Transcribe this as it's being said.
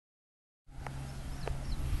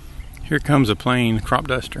Here comes a plane crop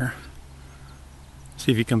duster.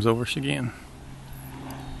 See if he comes over us again.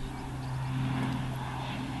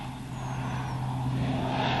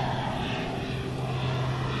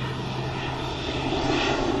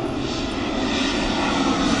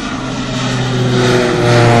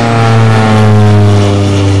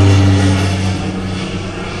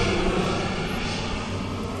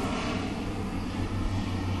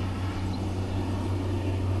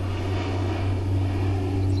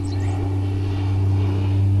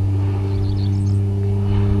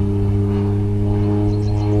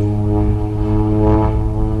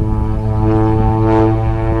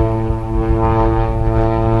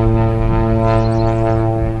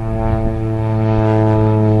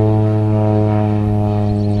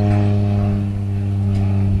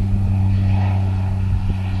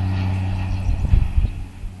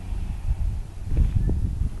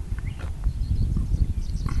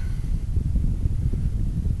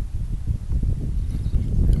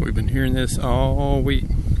 We've been hearing this all week,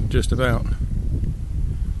 just about.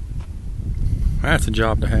 That's a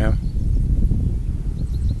job to have.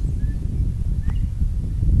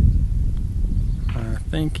 I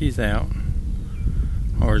think he's out.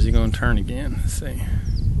 Or is he going to turn again? Let's see.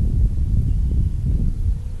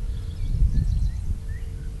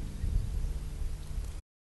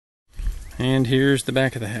 And here's the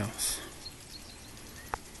back of the house.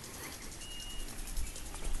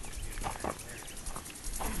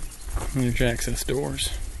 There's access doors.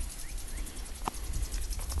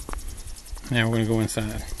 Now we're going to go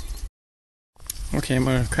inside. Okay, I'm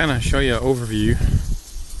going to kind of show you an overview.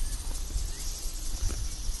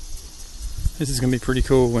 This is going to be pretty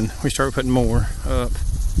cool when we start putting more up.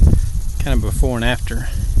 Kind of before and after.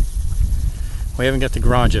 We haven't got the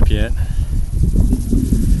garage up yet.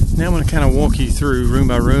 Now I'm going to kind of walk you through room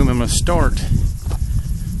by room. I'm going to start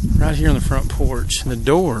right here on the front porch. The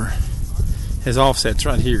door has offsets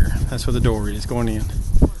right here. That's where the door is going in.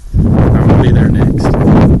 I'm going to be there next.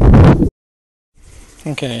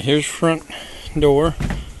 Okay, here's front door.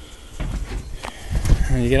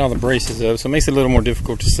 And you get all the braces up, so it makes it a little more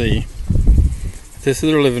difficult to see. This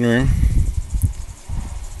is our living room.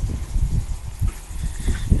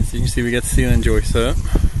 As you can see, we got the ceiling joists up.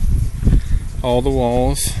 All the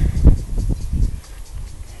walls.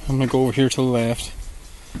 I'm going to go over here to the left.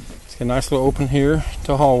 It's got a nice little open here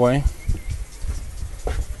to a hallway.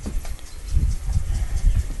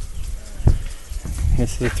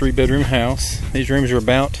 This is a 3-bedroom house. These rooms are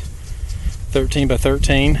about 13 by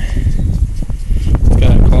 13. It's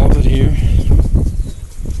got a closet here.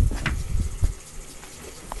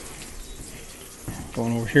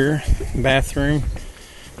 Going over here, bathroom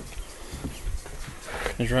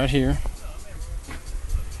is right here.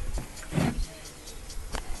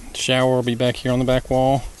 Shower will be back here on the back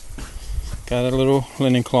wall. Got a little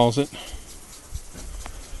linen closet.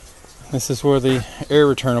 This is where the air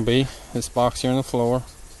return will be. This box here on the floor.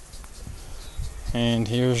 And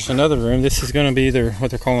here's another room. This is going to be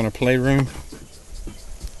what they're calling a playroom.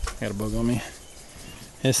 Got a bug on me.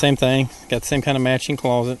 It's the same thing. Got the same kind of matching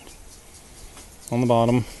closet on the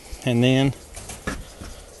bottom. And then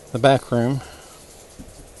the back room.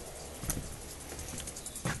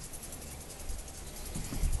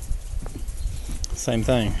 Same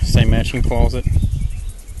thing. Same matching closet.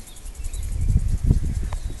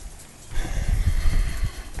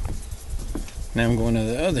 Now I'm going to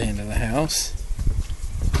the other end of the house.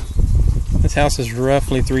 This house is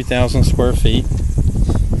roughly 3,000 square feet.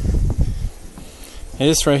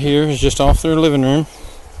 This right here is just off their living room.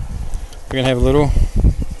 We're going to have a little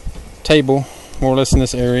table, more or less in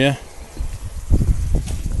this area.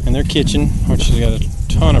 And their kitchen, which has got a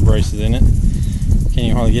ton of braces in it. Can't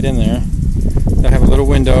even hardly get in there. They'll have a little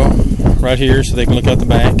window right here so they can look out the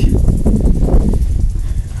back.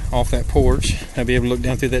 Off that porch. They'll be able to look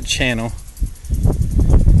down through that channel.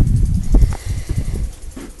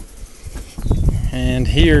 And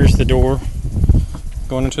here's the door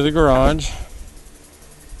going into the garage.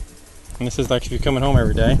 And this is like if you're coming home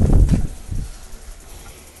every day.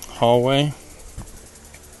 Hallway.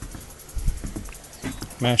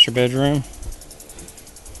 Master bedroom.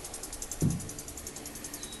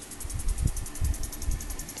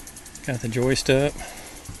 Got the joist up.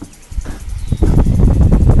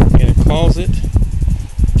 Got a closet.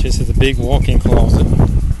 This is a big walk-in closet.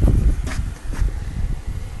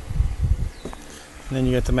 And then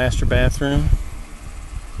you got the master bathroom,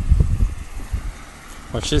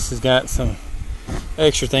 which this has got some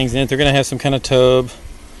extra things in it. They're going to have some kind of tub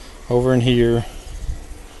over in here.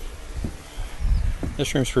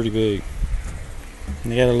 This room's pretty big.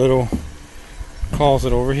 And they got a little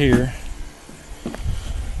closet over here.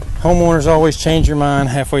 Homeowners always change your mind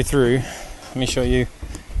halfway through. Let me show you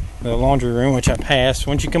the laundry room, which I passed.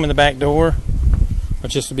 Once you come in the back door,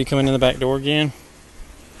 which this will be coming in the back door again,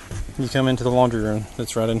 you come into the laundry room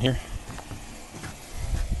that's right in here.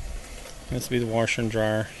 This will be the washer and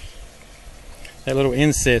dryer. That little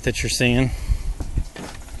inset that you're seeing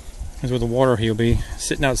is where the water he'll be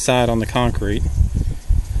sitting outside on the concrete.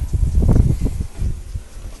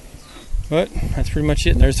 But that's pretty much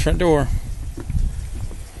it. There's the front door.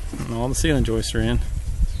 And all the ceiling joists are in.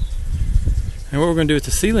 And what we're going to do with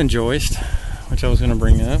the ceiling joist, which I was going to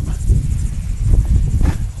bring up,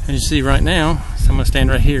 as you see right now, so I'm going to stand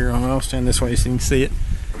right here. I'll stand this way so you can see it.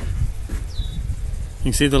 You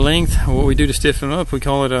can see the length. What we do to stiffen them up, we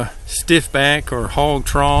call it a stiff back or hog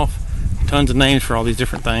trough. Tons of names for all these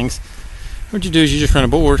different things. What you do is you just run a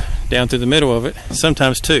board down through the middle of it,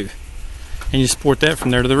 sometimes two, and you support that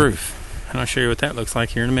from there to the roof. And I'll show you what that looks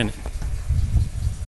like here in a minute.